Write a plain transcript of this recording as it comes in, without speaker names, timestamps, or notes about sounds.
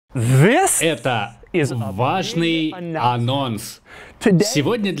Это важный анонс.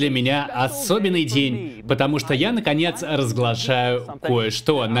 Сегодня для меня особенный день, потому что я, наконец, разглашаю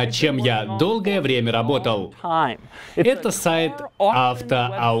кое-что, над чем я долгое время работал. Это сайт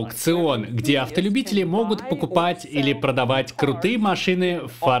автоаукцион, где автолюбители могут покупать или продавать крутые машины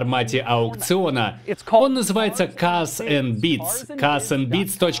в формате аукциона. Он называется Cars Bids,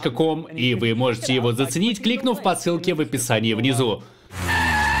 carsandbids.com, и вы можете его заценить, кликнув по ссылке в описании внизу.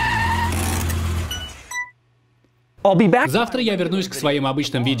 Завтра я вернусь к своим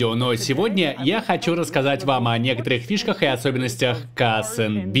обычным видео, но сегодня я хочу рассказать вам о некоторых фишках и особенностях Cars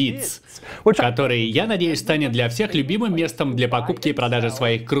Bids, который, я надеюсь, станет для всех любимым местом для покупки и продажи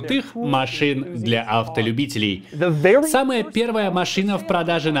своих крутых машин для автолюбителей. Самая первая машина в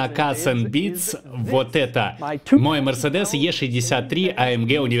продаже на Cars Bids — вот это. Мой Mercedes E63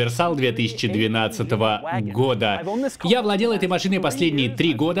 AMG Универсал 2012 года. Я владел этой машиной последние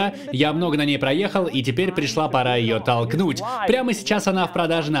 3 года, я много на ней проехал, и теперь пришла пора ее толкнуть. Прямо сейчас она в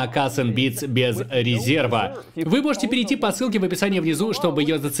продаже на Cars Bids без резерва. Вы можете перейти по ссылке в описании внизу, чтобы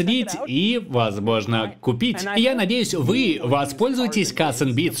ее заценить и, возможно, купить. Я надеюсь, вы воспользуетесь Cars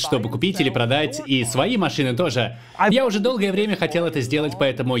Bids, чтобы купить или продать и свои машины тоже. Я уже долгое время хотел это сделать,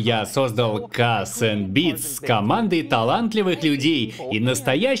 поэтому я создал Cars Bids с командой талантливых людей и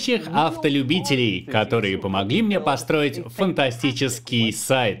настоящих автолюбителей, которые помогли мне построить фантастический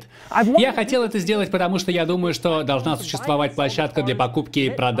сайт. Я хотел это сделать, потому что я думаю, что должна существовать площадка для покупки и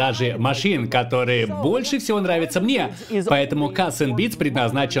продажи машин, которые больше всего нравятся мне. Поэтому Cars Bids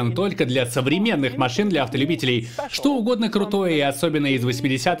предназначен только для современных машин для автолюбителей. Что угодно крутое, и особенно из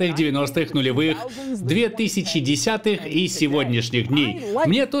 80-х, 90-х, нулевых, 2010-х и сегодняшних дней.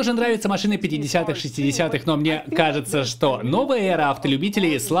 Мне тоже нравятся машины 50-х, 60-х, но мне кажется, что новая эра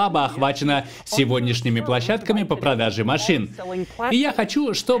автолюбителей слабо охвачена сегодняшними площадками по продаже машин. И я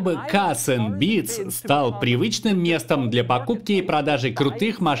хочу, чтобы Cars Bids стал привычным местом для покупки и продажи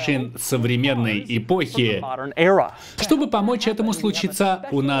крутых машин современной эпохи. Чтобы помочь этому случиться,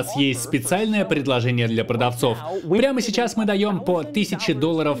 у нас есть специальное предложение для продавцов. Прямо сейчас мы даем по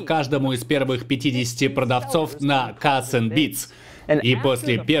 $1000 каждому из первых 50 продавцов на Cars Bids. И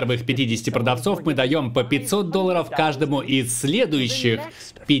после первых 50 продавцов мы даем по $500 каждому из следующих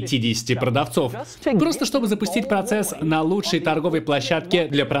 50 продавцов. Просто чтобы запустить процесс на лучшей торговой площадке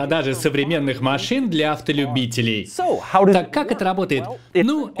для продажи современных машин для автолюбителей. Так как это работает?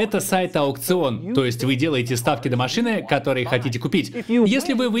 Ну, это сайт-аукцион, то есть вы делаете ставки на машины, которые хотите купить.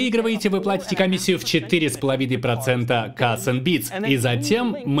 Если вы выигрываете, вы платите комиссию в 4,5% Cars Bids. И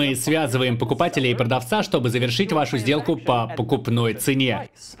затем мы связываем покупателя и продавца, чтобы завершить вашу сделку по покупной цене.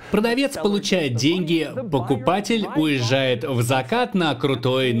 Продавец получает деньги, покупатель уезжает в закат на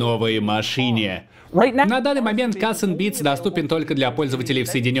крутой новой машине. На данный момент Cars Bids доступен только для пользователей в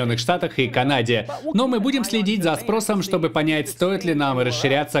Соединенных Штатах и Канаде, но мы будем следить за спросом, чтобы понять, стоит ли нам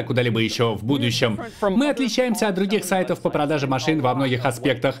расширяться куда-либо еще в будущем. Мы отличаемся от других сайтов по продаже машин во многих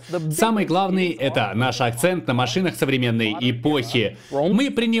аспектах. Самый главный — это наш акцент на машинах современной эпохи.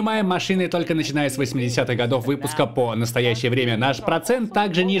 Мы принимаем машины только начиная с 80-х годов выпуска по настоящее время. Наш процент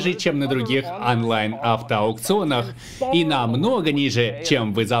также ниже, чем на других онлайн-автоаукционах, и намного ниже,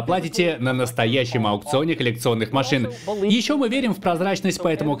 чем вы заплатите на настоящем аукционе коллекционных машин. Еще мы верим в прозрачность,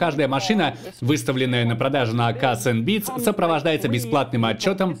 поэтому каждая машина, выставленная на продажу на Cars Bids, сопровождается бесплатным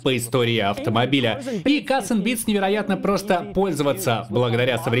отчетом по истории автомобиля. И Cars Bids невероятно просто пользоваться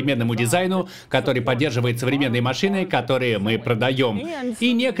благодаря современному дизайну, который поддерживает современные машины, которые мы продаем,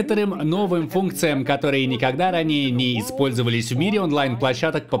 и некоторым новым функциям, которые никогда ранее не использовались в мире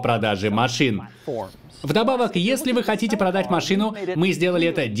онлайн-площадок по продаже машин. Вдобавок, если вы хотите продать машину, мы сделали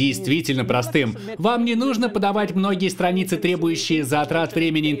это действительно простым. Вам не нужно подавать многие страницы, требующие затрат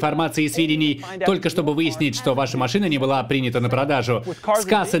времени, информации и сведений, только чтобы выяснить, что ваша машина не была принята на продажу. С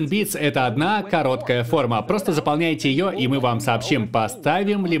Cars Bids это одна короткая форма. Просто заполняйте ее, и мы вам сообщим,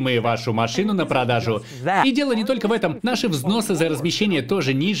 поставим ли мы вашу машину на продажу. И дело не только в этом. Наши взносы за размещение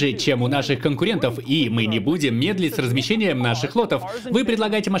тоже ниже, чем у наших конкурентов, и мы не будем медлить с размещением наших лотов. Вы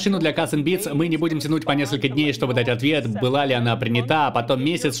предлагаете машину для Cars Bids, мы не будем тянуть по несколько дней, чтобы дать ответ, была ли она принята, а потом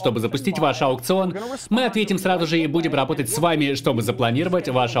месяц, чтобы запустить ваш аукцион. Мы ответим сразу же и будем работать с вами, чтобы запланировать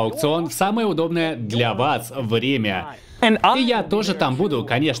ваш аукцион в самое удобное для вас время. И я тоже там буду,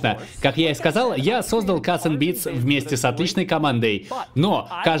 конечно. Как я и сказал, я создал Cars Bids вместе с отличной командой. Но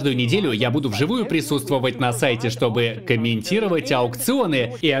каждую неделю я буду вживую присутствовать на сайте, чтобы комментировать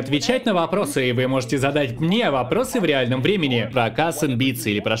аукционы и отвечать на вопросы. И вы можете задать мне вопросы в реальном времени про Cars Bids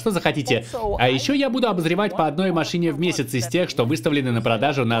или про что захотите. А еще я буду обозревать по одной машине в месяц из тех, что выставлены на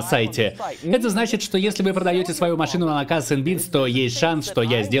продажу на сайте. Это значит, что если вы продаете свою машину на Cars Bids, то есть шанс, что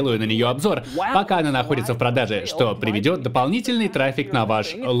я сделаю на нее обзор, пока она находится в продаже, что приведет дополнительный трафик на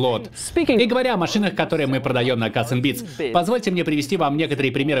ваш лот. И говоря о машинах, которые мы продаем на Cars Bids, позвольте мне привести вам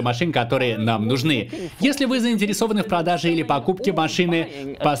некоторые примеры машин, которые нам нужны. Если вы заинтересованы в продаже или покупке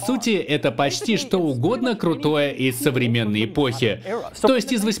машины, по сути, это почти что угодно крутое из современной эпохи. То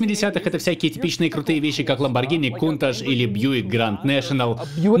есть из 80-х это всякие типичные крутые вещи, как Lamborghini Countach или Buick Grand National,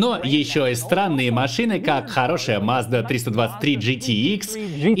 но еще и странные машины, как хорошая Mazda 323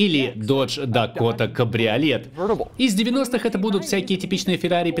 GTX или Dodge Dakota Cabriolet. Из 90-х это будут всякие типичные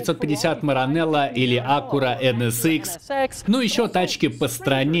Ferrari 550 Maranello или Acura NSX, ну еще тачки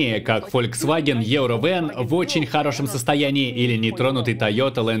постраннее, как Volkswagen Eurovan в очень хорошем состоянии или нетронутый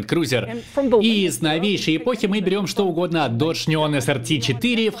Toyota Land Cruiser. И из новейшей эпохи мы берем что угодно от Dodge Neon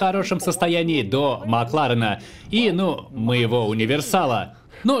SRT4 в хорошем состоянии до Макларена и, ну, моего универсала.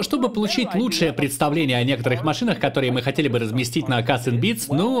 Но чтобы получить лучшее представление о некоторых машинах, которые мы хотели бы разместить на Cars Bids,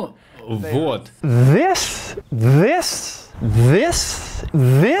 ну, вот.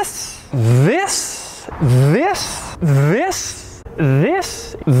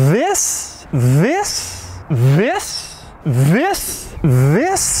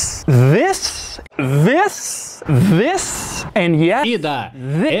 И да,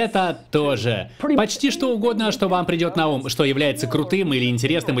 это тоже. Почти что угодно, что вам придет на ум, что является крутым или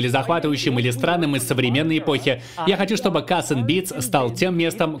интересным, или захватывающим, или странным из современной эпохи. Я хочу, чтобы Cars Bids стал тем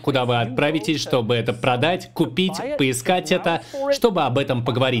местом, куда вы отправитесь, чтобы это продать, купить, поискать это, чтобы об этом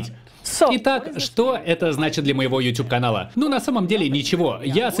поговорить. Итак, что это значит для моего YouTube-канала? Ну, на самом деле, ничего.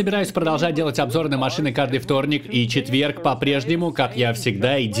 Я собираюсь продолжать делать обзоры на машины каждый вторник и четверг по-прежнему, как я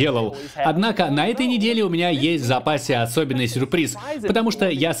всегда и делал. Однако, на этой неделе у меня есть в запасе особенный сюрприз, потому что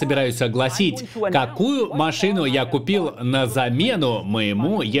я собираюсь огласить, какую машину я купил на замену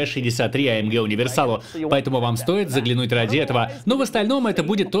моему E63 AMG универсалу. Поэтому вам стоит заглянуть ради этого. Но в остальном это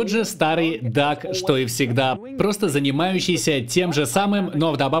будет тот же старый DAC, что и всегда, просто занимающийся тем же самым,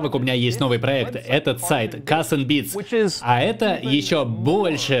 но вдобавок у меня есть новый проект, этот сайт Cars Bids, а это еще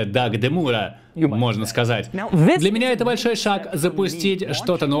больше DAC DeMuro, можно сказать. Для меня это большой шаг запустить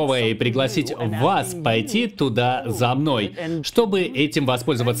что-то новое и пригласить вас пойти туда за мной, чтобы этим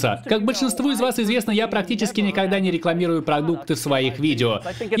воспользоваться. Как большинству из вас известно, я практически никогда не рекламирую продукты в своих видео.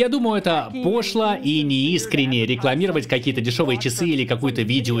 Я думаю, это пошло и неискренне рекламировать какие-то дешевые часы или какую-то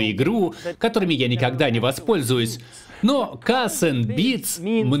видеоигру, которыми я никогда не воспользуюсь. Но Cars Bids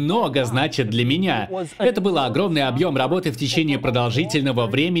много значит для меня. Это был огромный объем работы в течение продолжительного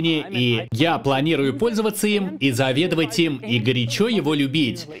времени, и я планирую пользоваться им и заведовать им, и горячо его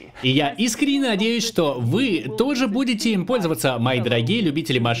любить. И я искренне надеюсь, что вы тоже будете им пользоваться, мои дорогие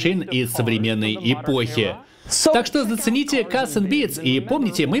любители машин из современной эпохи. Так что зацените Cars Bids, и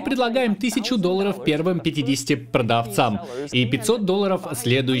помните, мы предлагаем $1000 первым 50 продавцам и $500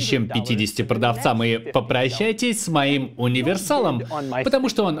 следующим 50 продавцам. И попрощайтесь с моим универсалом, потому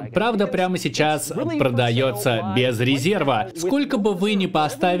что он, правда, прямо сейчас продается без резерва. Сколько бы вы ни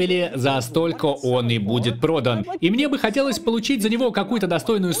поставили, за столько он и будет продан. И мне бы хотелось получить за него какую-то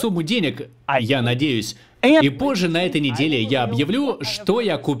достойную сумму денег, я надеюсь. И позже на этой неделе я объявлю, что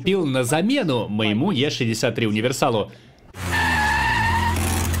я купил на замену моему E63 универсалу.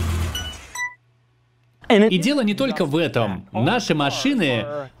 И дело не только в этом. Наши машины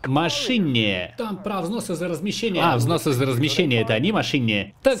машиннее. Там про взносы за размещение. А, взносы за размещение — это они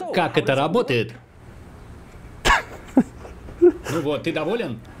машиннее. Так как это работает? Ну вот, ты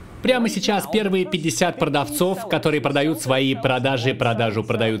доволен? Прямо сейчас первые 50 продавцов, которые продают свои продажи,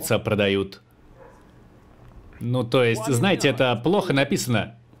 продают. Ну, то есть, знаете, это плохо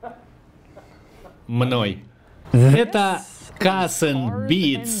написано мной. Это Cars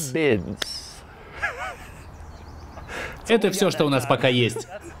Bids. Это все, что у нас пока есть.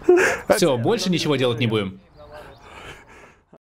 Все, больше ничего делать не будем.